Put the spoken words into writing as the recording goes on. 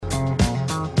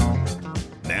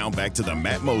Now back to the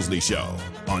Matt Mosley Show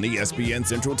on ESPN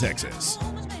Central Texas.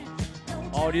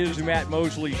 Oh, it is the Matt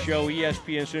Mosley Show,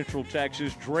 ESPN Central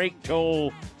Texas. Drake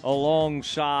Toll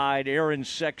alongside Aaron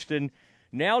Sexton.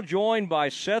 Now joined by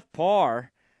Seth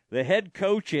Parr, the head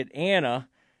coach at Anna.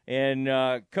 And,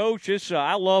 Coach,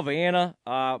 I love Anna.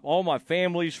 All my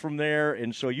family's from there,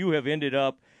 and so you have ended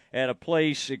up at a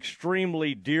place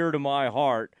extremely dear to my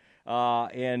heart.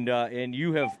 And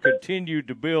you have continued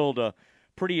to build a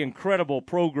pretty incredible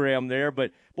program there.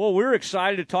 But, boy, we're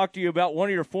excited to talk to you about one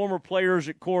of your former players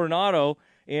at Coronado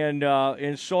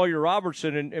and Sawyer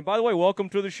Robertson. And by the way, welcome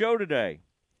to the show today.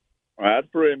 Well, that's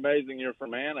pretty amazing you're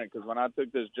from Anna, because when I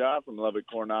took this job from Lubbock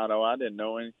Coronado, I didn't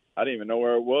even know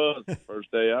where it was the first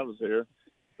day I was here.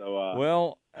 So,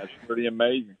 well, that's pretty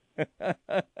amazing.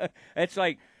 It's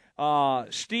like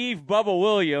Steve Bubba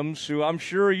Williams, who I'm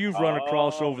sure you've run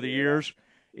across over the years,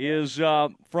 is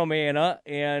from Anna.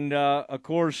 And, of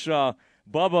course,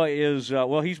 Bubba is,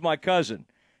 he's my cousin.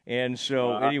 And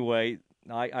so, anyway,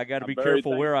 I got to be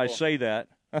careful where I say that.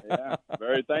 Yeah,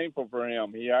 very thankful for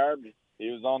him. He hired me. He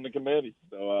was on the committee.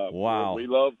 So, wow. We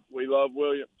love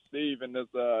Steve in this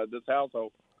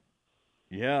household.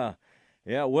 Yeah.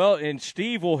 Yeah, well, and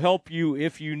Steve will help you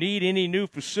if you need any new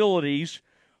facilities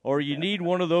or you need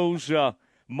one of those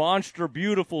monster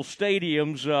beautiful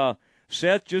stadiums.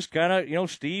 Seth, just kind of,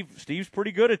 Steve's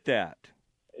pretty good at that.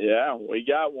 Yeah, we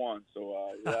got one. So,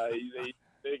 he's a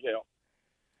big help.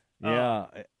 Yeah.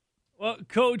 Well,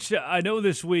 Coach, I know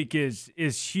this week is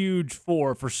huge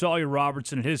for Sawyer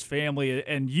Robertson and his family,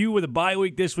 and you with a bye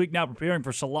week this week, now preparing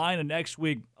for Salina next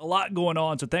week. A lot going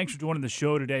on, so thanks for joining the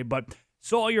show today. But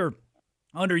Sawyer,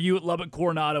 under you at Lubbock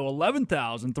Coronado,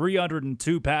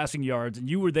 11,302 passing yards, and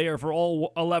you were there for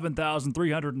all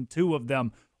 11,302 of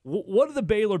them. What do the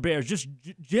Baylor Bears, just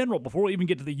general, before we even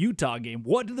get to the Utah game,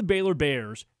 what do the Baylor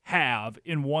Bears have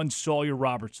in one Sawyer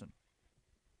Robertson?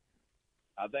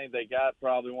 I think they got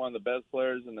probably one of the best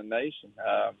players in the nation.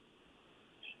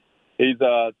 He's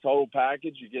a total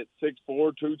package. You get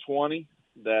 6'4", 220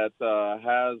 that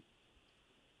has,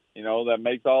 that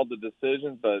makes all the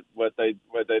decisions. But what they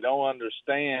don't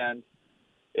understand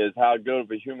is how good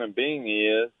of a human being he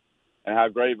is and how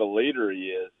great of a leader he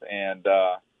is. And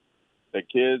the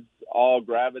kids all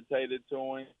gravitated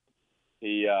to him.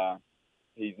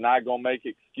 He's not going to make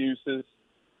excuses.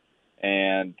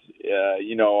 And,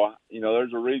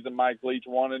 there's a reason Mike Leach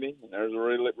wanted him, and there's a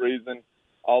reason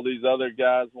all these other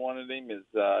guys wanted him.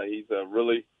 He's a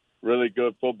really, really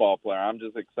good football player. I'm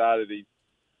just excited he's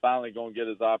finally going to get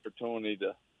his opportunity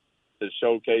to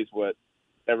showcase what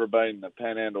everybody in the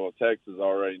Panhandle of Texas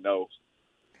already knows.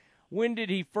 When did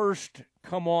he first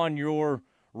come on your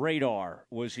radar?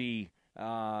 Was he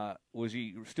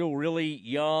still really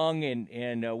young,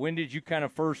 and when did you kind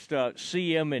of first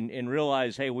see him and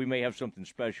realize, hey, we may have something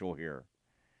special here?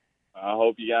 I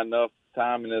hope you got enough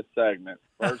time in this segment.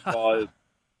 First of all,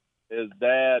 his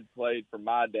dad played for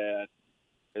my dad.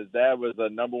 His dad was a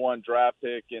number one draft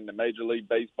pick in the Major League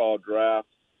Baseball draft,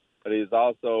 but he's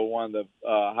also one of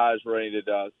the highest rated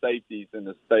safeties in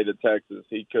the state of Texas.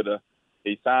 He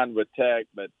signed with Tech,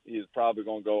 but he's probably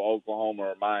going to go Oklahoma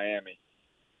or Miami.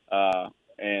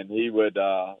 And he would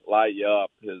light you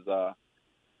up.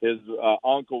 His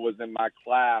uncle was in my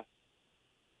class,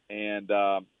 and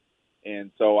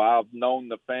so I've known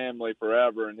the family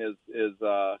forever. And his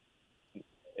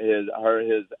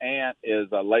aunt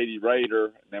is a Lady Raider,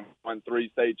 and then won 3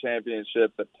 state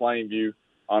championships at Plainview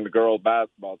on the girls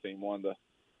basketball team.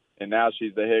 And now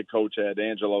she's the head coach at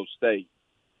Angelo State.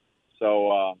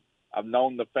 So I've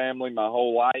known the family my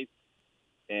whole life.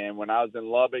 And when I was in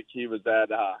Lubbock, he was at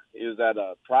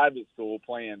a private school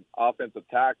playing offensive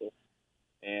tackle,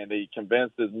 and he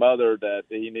convinced his mother that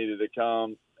he needed to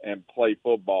come and play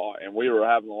football. And we were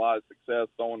having a lot of success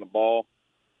throwing the ball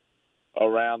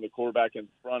around. The quarterback in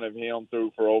front of him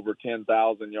threw for over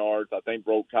 10,000 yards. I think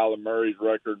broke Kyler Murray's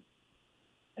record.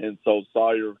 And so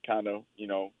Sawyer kind of,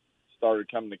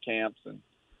 started coming to camps and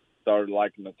started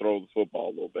liking to throw the football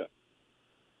a little bit.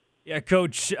 Yeah,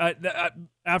 Coach,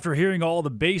 after hearing all the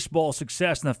baseball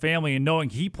success in the family and knowing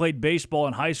he played baseball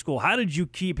in high school, how did you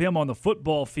keep him on the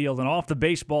football field and off the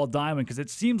baseball diamond? Because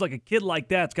it seems like a kid like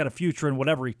that's got a future in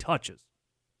whatever he touches.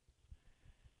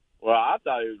 Well, I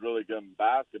thought he was really good in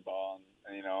basketball,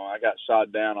 and, I got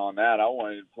shot down on that. I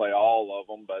wanted to play all of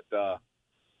them, but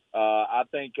I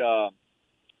think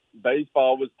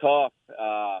baseball was tough.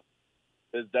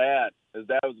 His dad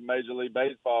was a Major League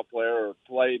Baseball player, or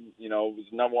played, was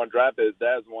the number one draft pick. His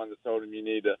dad's the one that told him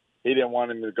he didn't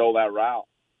want him to go that route,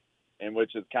 and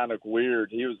which is kind of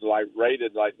weird. He was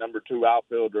rated number 2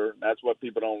 outfielder. And that's what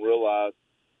people don't realize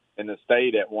in the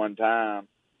state at one time.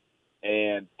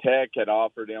 and Tech had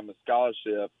offered him a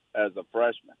scholarship as a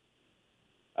freshman,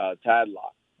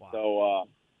 Tadlock. Wow. So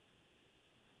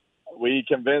we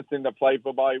convinced him to play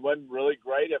football. He wasn't really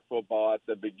great at football at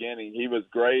the beginning. He was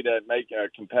great at making a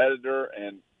competitor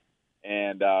and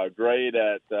great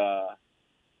at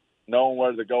knowing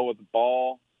where to go with the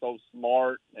ball. So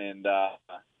smart and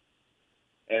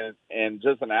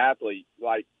just an athlete.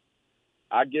 Like,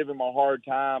 I give him a hard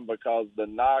time because the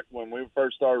knock when we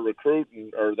first started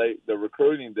recruiting, or the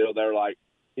recruiting deal, they're like,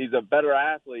 he's a better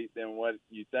athlete than what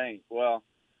you think. Well,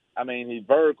 I mean, he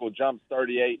vertical jumps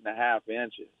 38.5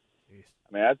 inches. Jeez.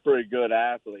 I mean, that's a pretty good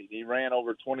athlete. He ran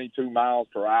over 22 miles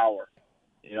per hour.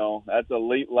 You know, that's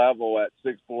elite level at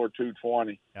 6'4",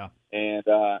 220. Yeah.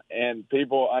 And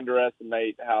people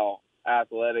underestimate how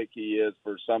athletic he is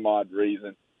for some odd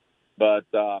reason. But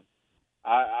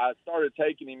I started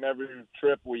taking him every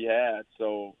trip we had.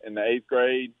 So in the 8th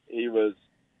grade, he was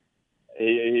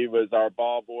our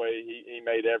ball boy. He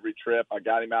made every trip. I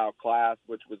got him out of class,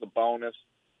 which was a bonus.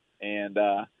 And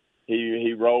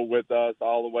he rode with us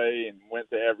all the way and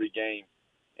went to every game.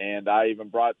 And I even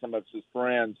brought some of his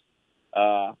friends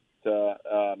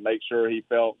to make sure he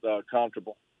felt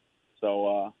comfortable.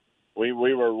 So we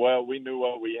knew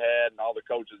what we had, and all the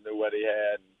coaches knew what he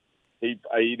had.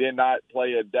 He did not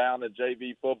play it down at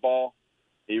JV football.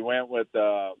 He went with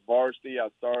varsity.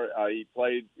 He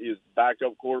played his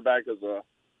backup quarterback as a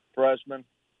freshman.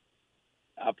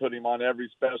 I put him on every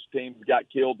special team. Got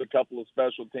killed a couple of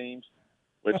special teams,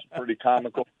 which is pretty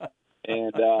comical.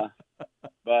 And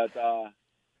but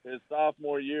his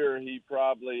sophomore year, he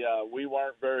probably we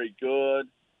weren't very good,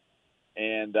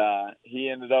 and he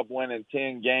ended up winning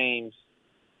 10 games,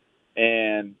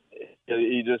 and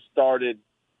he just started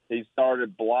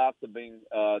blossoming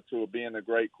to being a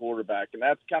great quarterback. And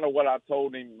that's kind of what I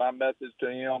told him. My message to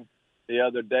him the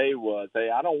other day was, hey,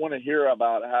 I don't want to hear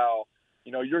about how,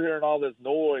 you're hearing all this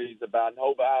noise about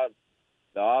how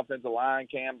the offensive line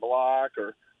can't block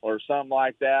or something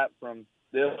like that from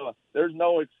there's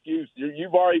no excuse.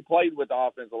 You've already played with the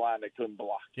offensive line that couldn't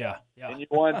block. Yeah. And you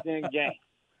won 10 games.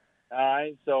 All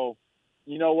right? So,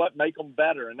 you know what? Make them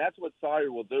better. And that's what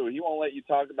Sawyer will do. He won't let you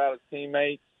talk about his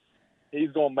teammates.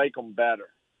 He's going to make them better.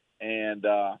 And,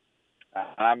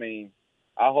 I mean,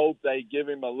 I hope they give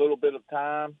him a little bit of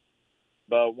time.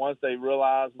 But once they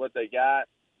realize what they got,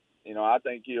 I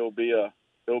think he'll be an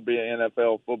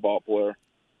NFL football player,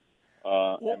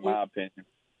 in my opinion.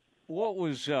 What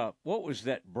was that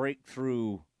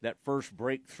first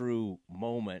breakthrough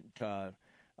moment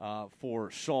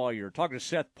for Sawyer? Talking to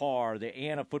Seth Parr, the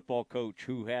Anna football coach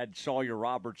who had Sawyer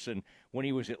Robertson when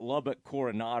he was at Lubbock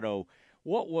Coronado.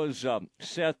 What was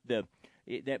Seth that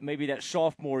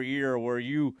sophomore year where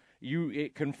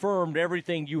it confirmed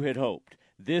everything you had hoped?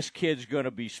 This kid's going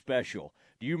to be special.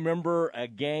 Do you remember a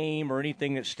game or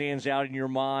anything that stands out in your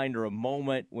mind, or a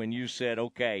moment when you said,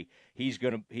 "Okay, he's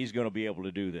going to be able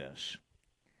to do this"?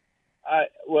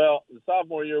 Well, the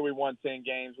sophomore year we won 10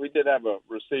 games. We did have a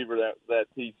receiver that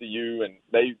TCU, and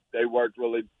they worked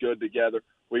really good together.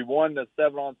 We won the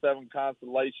 7-on-7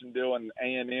 constellation deal in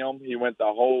A&M. He went the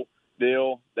whole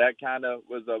deal. That kind of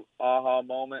was an aha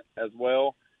moment as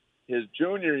well. His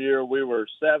junior year, we were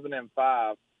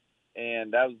 7-5,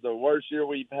 and that was the worst year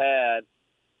we've had.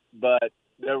 But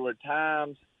there were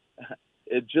times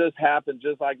it just happened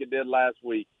just like it did last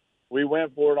week. We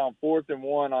went for it on 4th and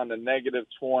 1 on the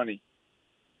 -20.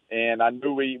 And I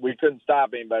knew we couldn't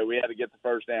stop anybody. We had to get the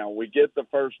first down. We get the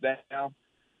first down.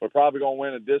 We're probably going to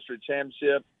win a district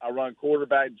championship. I run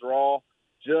quarterback draw.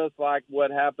 Just like what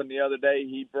happened the other day,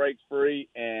 he breaks free,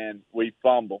 and we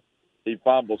fumble. He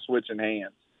fumbles switching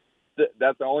hands.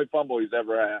 That's the only fumble he's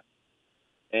ever had.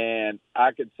 And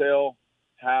I could tell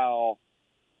how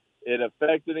it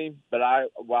affected him, but I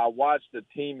watched the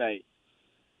teammates,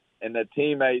 and the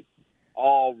teammates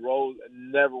all rose.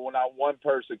 Not one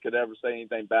person could ever say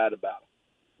anything bad about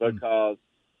him because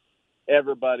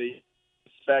everybody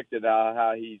respected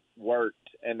how he worked,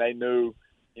 and they knew,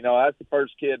 that's the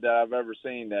first kid that I've ever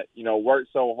seen that,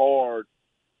 worked so hard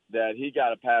that he got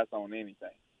to pass on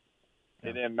anything. Yeah.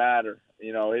 It didn't matter.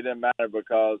 It didn't matter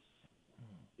because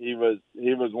he was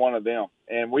one of them.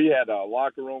 And we had a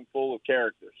locker room full of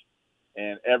characters,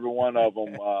 and every one of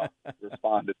them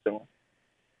responded to him.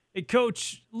 Hey,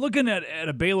 Coach, looking at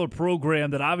a Baylor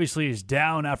program that obviously is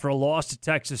down after a loss to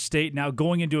Texas State, now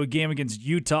going into a game against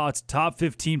Utah, it's a top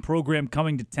 15 program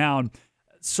coming to town.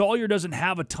 Sawyer doesn't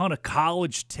have a ton of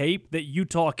college tape that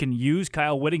Utah can use,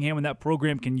 Kyle Whittingham and that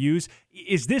program can use.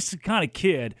 Is this the kind of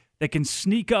kid that can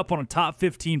sneak up on a top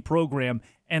 15 program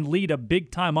and lead a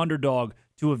big-time underdog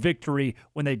to a victory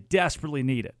when they desperately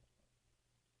need it?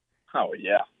 Oh,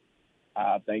 yeah.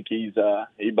 I think he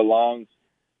belongs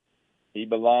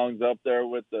up there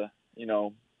with the,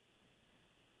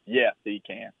 yes, he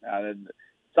can.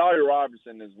 Sawyer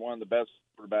Robertson is one of the best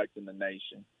quarterbacks in the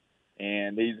nation,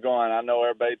 and he's going. I know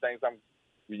everybody thinks I'm,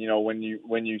 when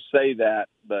you say that,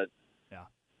 but yeah,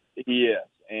 he is.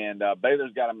 And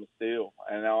Baylor's got him a steal.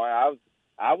 And I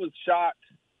was shocked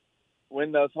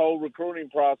when this whole recruiting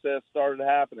process started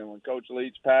happening, when Coach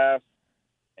Leach passed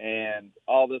and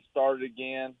all this started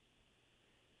again.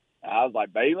 I was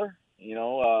like, Baylor,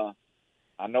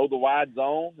 I know the wide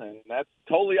zone, and that's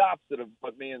totally opposite of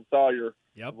what me and Sawyer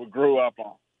grew up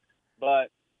on. But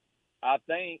I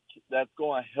think that's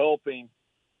going to help him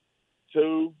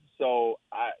too. So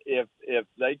if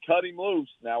they cut him loose,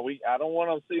 now I don't want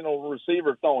to see no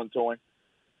receiver throwing to him.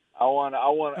 I want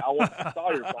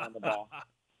Sawyer throwing the ball.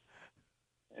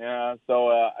 Yeah,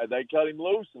 so they cut him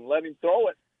loose and let him throw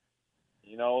it.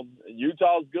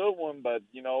 Utah's a good one, but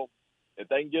if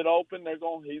they can get open, they're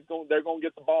going to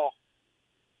get the ball.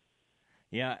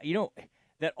 Yeah,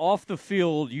 that off the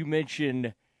field you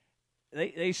mentioned,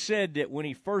 they said that when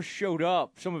he first showed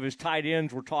up, some of his tight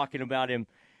ends were talking about him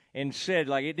and said,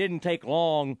 like, it didn't take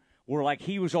long where, like,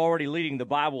 he was already leading the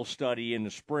Bible study in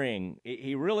the spring.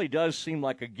 He really does seem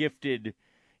like a gifted,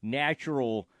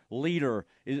 natural leader.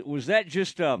 Was that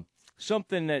just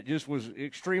something that just was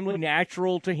extremely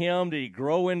natural to him? Did he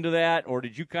grow into that, or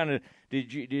did you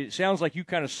it sounds like you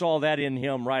kind of saw that in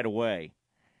him right away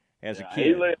as a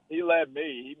kid? He led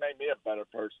me. He made me a better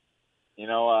person.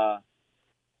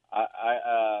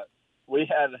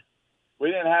 We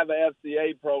didn't have the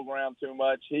FCA program too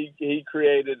much. He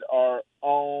created our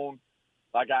own,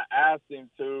 like I asked him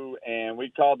to, and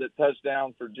we called it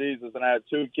Touchdown for Jesus. And I had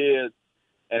 2 kids,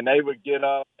 and they would get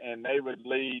up and they would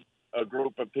lead a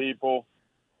group of people.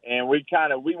 And we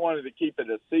wanted to keep it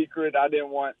a secret. I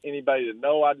didn't want anybody to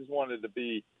know. I just wanted to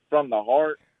be from the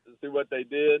heart to see what they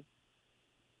did.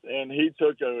 And he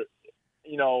took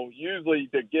usually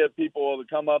to get people to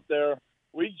come up there,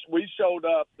 we showed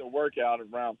up to workout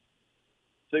around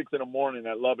 6 in the morning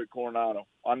at Lubbock Coronado.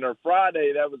 On their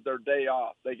Friday, that was their day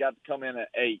off. They got to come in at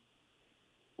 8.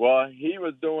 Well, he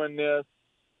was doing this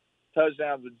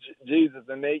Touchdowns with Jesus,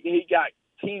 and he got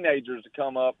teenagers to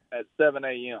come up at 7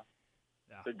 a.m.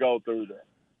 to go through there.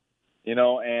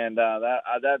 And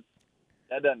that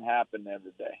doesn't happen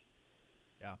every day.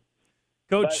 Yeah.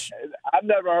 Coach, but I've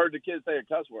never heard the kids say a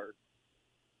cuss word.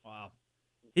 Wow.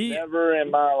 Never in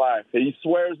my life. He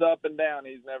swears up and down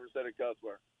he's never said a cuss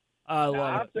word.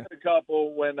 I've said a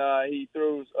couple when he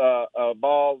threw a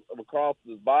ball across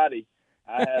his body.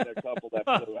 I had a couple that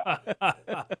flew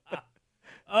out.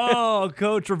 Oh,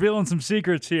 Coach, revealing some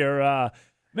secrets here.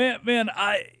 Man,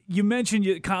 you mentioned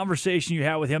the conversation you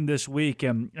had with him this week,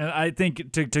 and I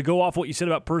think to go off what you said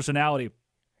about personality,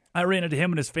 I ran into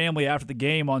him and his family after the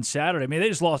game on Saturday. I mean, they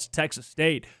just lost to Texas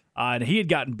State, and he had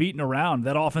gotten beaten around,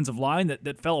 that offensive line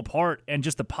that fell apart, and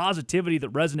just the positivity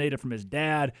that resonated from his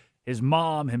dad, his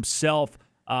mom, himself,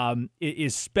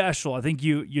 is special. I think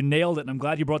you nailed it, and I'm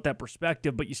glad you brought that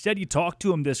perspective. But you said you talked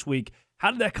to him this week.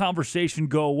 How did that conversation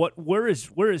go? Where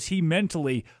is he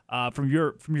mentally from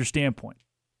your standpoint?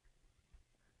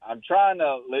 I'm trying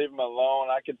to leave him alone.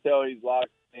 I can tell he's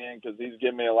locked in because he's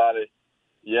giving me a lot of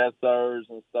yes sirs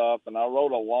and stuff. And I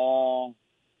wrote a long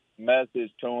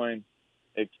message to him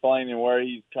explaining where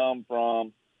he's come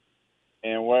from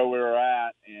and where we were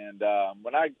at. And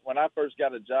when I first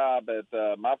got a job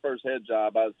at my first head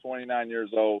job, I was 29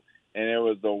 years old, and it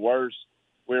was the worst.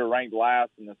 We were ranked last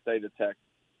in the state of Texas.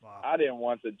 Wow. I didn't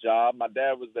want the job. My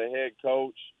dad was the head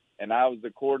coach, and I was the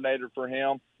coordinator for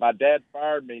him. My dad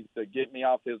fired me to get me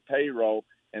off his payroll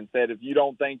and said, if you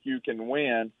don't think you can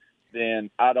win,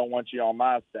 then I don't want you on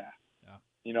my staff.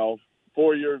 Yeah.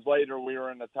 4 years later, we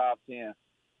were in the top 10.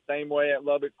 Same way at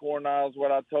Lubbock Coronado is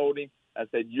what I told him. I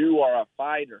said, you are a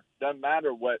fighter. Doesn't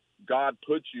matter what God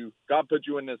put you. God put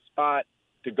you in this spot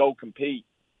to go compete.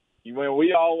 When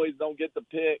we always don't get to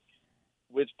pick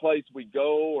which place we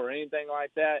go or anything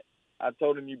like that, I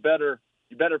told him you better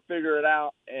figure it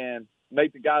out and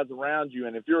make the guys around you.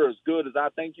 And if you're as good as I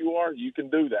think you are, you can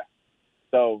do that.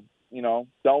 So,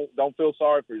 don't feel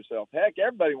sorry for yourself. Heck,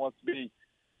 everybody wants to be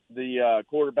the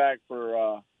quarterback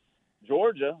for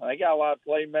Georgia. They got a lot of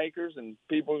playmakers and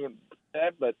people,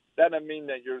 but that doesn't mean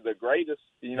that you're the greatest.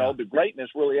 The greatness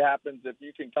really happens if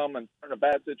you can come and turn a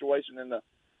bad situation into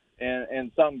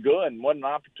something good. And what an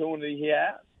opportunity he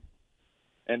has.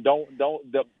 And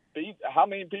how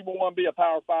many people want to be a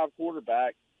Power 5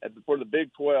 quarterback for the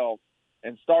Big 12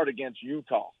 and start against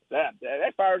Utah? That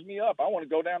fires me up. I want to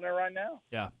go down there right now.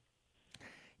 Yeah.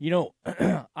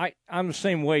 I'm the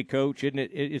same way, Coach, isn't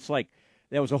it? It's like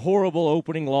that was a horrible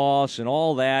opening loss and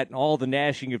all that and all the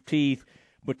gnashing of teeth.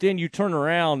 But then you turn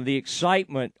around, the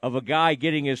excitement of a guy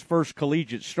getting his first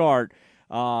collegiate start,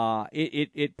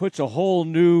 it puts a whole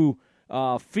new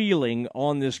feeling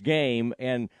on this game.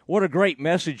 And what a great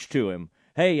message to him.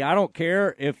 Hey, I don't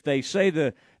care if they say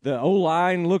the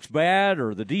O-line looks bad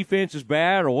or the defense is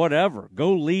bad or whatever.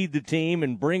 Go lead the team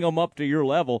and bring them up to your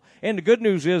level. And the good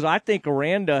news is I think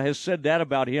Aranda has said that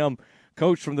about him,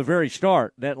 Coach, from the very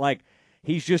start, that, like,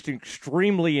 he's just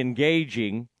extremely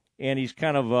engaging. And he's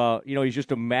kind of, he's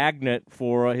just a magnet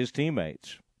for his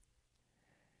teammates.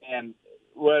 And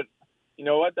what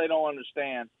they don't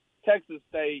understand, Texas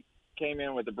State came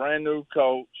in with a brand new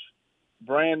coach,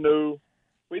 brand new.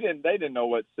 They didn't know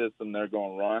what system they're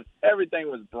going to run.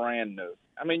 Everything was brand new.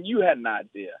 I mean, you had an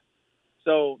idea.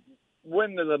 So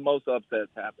when do the most upsets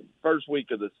happen? First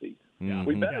week of the season. Mm-hmm.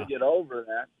 We better get over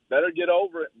that. Better get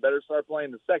over it. Better start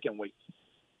playing the second week.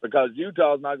 Because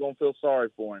Utah's not going to feel sorry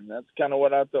for him. That's kind of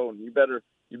what I told him. You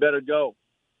better go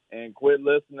and quit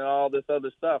listening to all this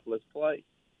other stuff. Let's play.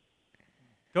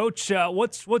 Coach,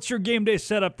 what's your game day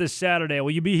setup this Saturday? Will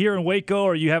you be here in Waco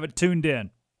or you have it tuned in?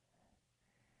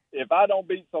 If I don't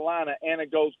beat Salina, Anna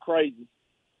goes crazy.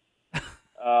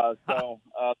 That's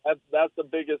the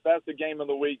biggest. That's the game of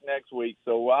the week next week.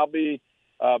 So I'll be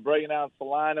breaking down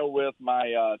Salina with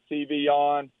my TV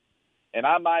on, and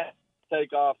I might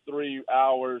take off 3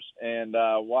 hours and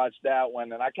watch that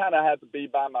one. And I kind of have to be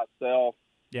by myself.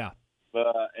 Yeah.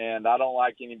 And I don't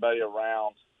like anybody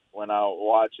around when I'm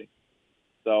watching.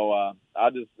 So I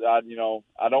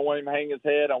don't want him to hang his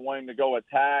head. I want him to go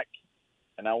attack,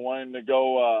 and I want him to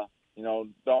go,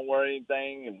 don't worry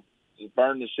anything and just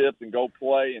burn the ships and go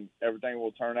play, and everything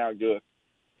will turn out good.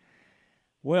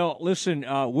 Well, listen,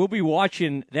 we'll be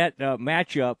watching that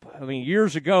matchup. I mean,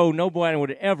 years ago, nobody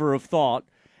would ever have thought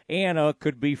Anna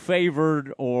could be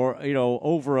favored or,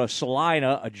 over a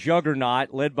Salina, a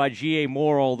juggernaut led by G.A.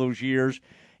 Moore all those years.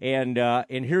 And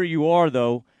here you are,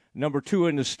 though, number 2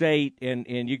 in the state, and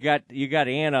you got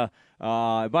Anna.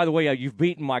 By the way, you've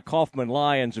beaten my Kaufman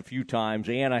Lions a few times.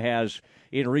 Anna has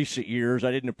in recent years.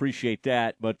 I didn't appreciate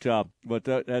that, but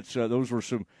that's those were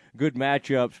some good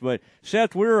matchups. But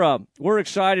Seth, we're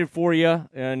excited for you,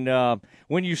 and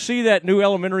when you see that new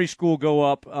elementary school go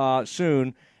up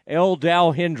soon, L.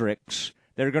 Dow Hendricks,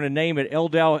 they're going to name it L.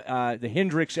 Dow the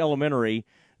Hendricks Elementary.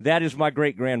 That is my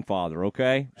great grandfather.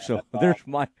 Okay, so there's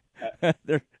my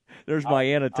there's my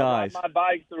Anna ties. I ride my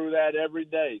bike through that every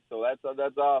day, so that's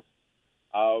awesome.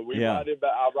 I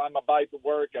ride my bike to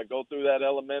work. I go through that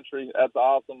elementary. That's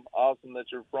awesome. Awesome that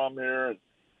you're from here. And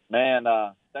man,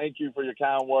 thank you for your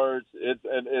kind words.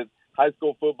 It's high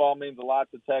school football means a lot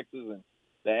to Texas, and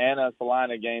the Anna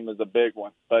Salina game is a big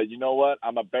one. But you know what?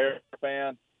 I'm a Bear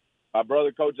fan. My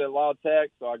brother coached at Law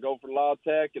Tech, so I go for Law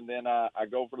Tech, and then I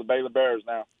go for the Baylor Bears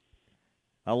now.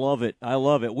 I love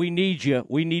it. We need you.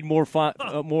 We need more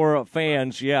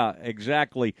fans. Yeah,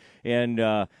 exactly.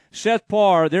 And Seth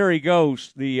Parr, there he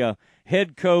goes, the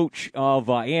head coach of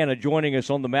Anna, joining us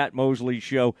on the Matt Mosley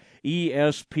Show,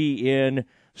 ESPN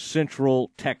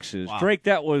Central Texas. Wow. Drake,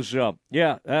 that was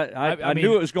I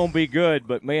knew it was going to be good,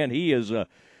 but man, he is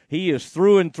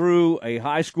through and through a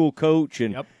high school coach,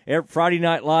 and Friday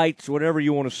Night Lights, whatever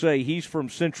you want to say, he's from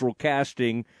Central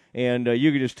Casting. And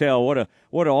you can just tell what an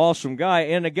awesome guy,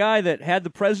 and a guy that had the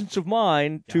presence of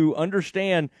mind to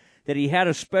understand that he had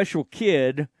a special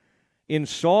kid in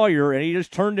Sawyer, and he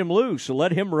just turned him loose and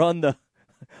let him run the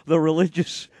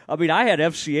religious. I mean, I had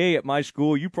FCA at my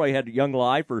school. You probably had Young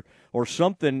Life or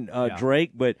something,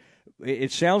 Drake. But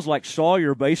it sounds like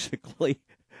Sawyer basically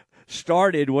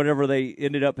started whatever they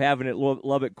ended up having at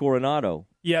Lubbock Coronado.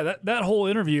 Yeah, that whole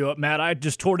interview, Matt, I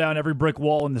just tore down every brick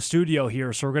wall in the studio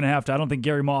here, so we're going to have to – I don't think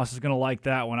Gary Moss is going to like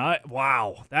that one.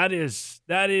 Wow, that is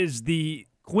the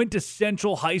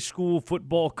quintessential high school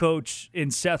football coach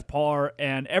in Seth Parr,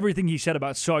 and everything he said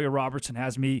about Sawyer Robertson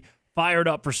has me fired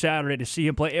up for Saturday to see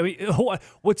him play. I mean,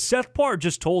 what Seth Parr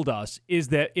just told us is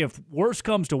that if worse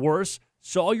comes to worse,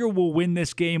 Sawyer will win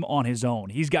this game on his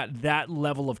own. He's got that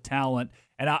level of talent.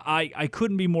 And I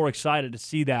couldn't be more excited to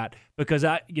see that because,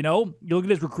 you look at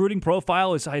his recruiting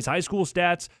profile, his high school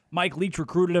stats, Mike Leach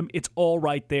recruited him. It's all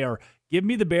right there. Give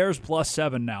me the Bears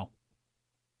 +7 now.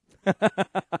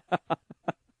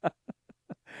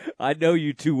 I know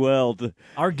you too well.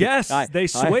 Our guests, they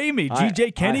sway me.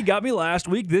 G.J. Kenny got me last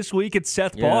week. This week it's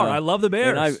Seth Parr. I love the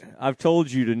Bears. And I've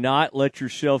told you to not let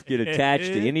yourself get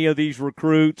attached to any of these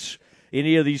recruits,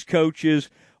 any of these coaches.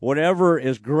 Whatever,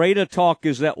 as great a talk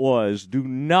as that was, do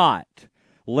not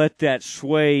let that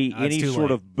sway No, any it's too sort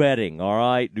late. of betting, all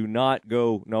right? Do not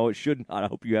go. No, it should not. I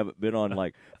hope you haven't been on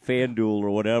like FanDuel or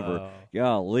whatever.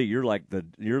 Golly, you're like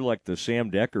the Sam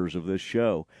Deckers of this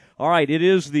show. All right, it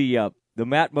is the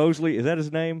Matt Mosley. Is that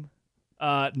his name?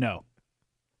 No.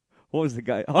 What was the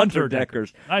guy? Hunter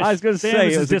Deckers. Nice. I was going to Sam say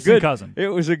is it his was a distant good cousin. It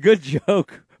was a good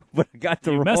joke, but I got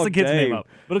the You wrong messed the kid's name up,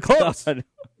 but close. God.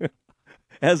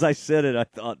 As I said it, I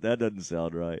thought that doesn't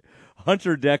sound right.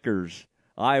 Hunter Deckers,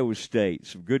 Iowa State.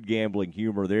 Some good gambling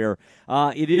humor there.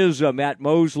 It is Matt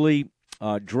Mosley,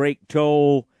 Drake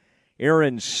Toll,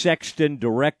 Aaron Sexton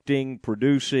directing,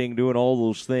 producing, doing all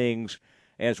those things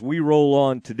as we roll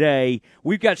on today.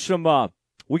 We've got some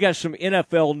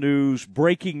NFL news,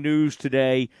 breaking news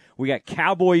today. We got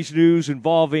Cowboys news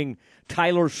involving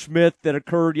Tyler Smith that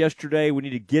occurred yesterday. We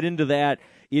need to get into that.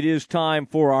 It is time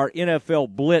for our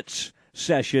NFL Blitz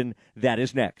session. That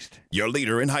is next. Your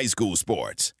leader in high school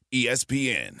sports,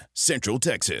 ESPN Central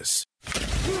Texas.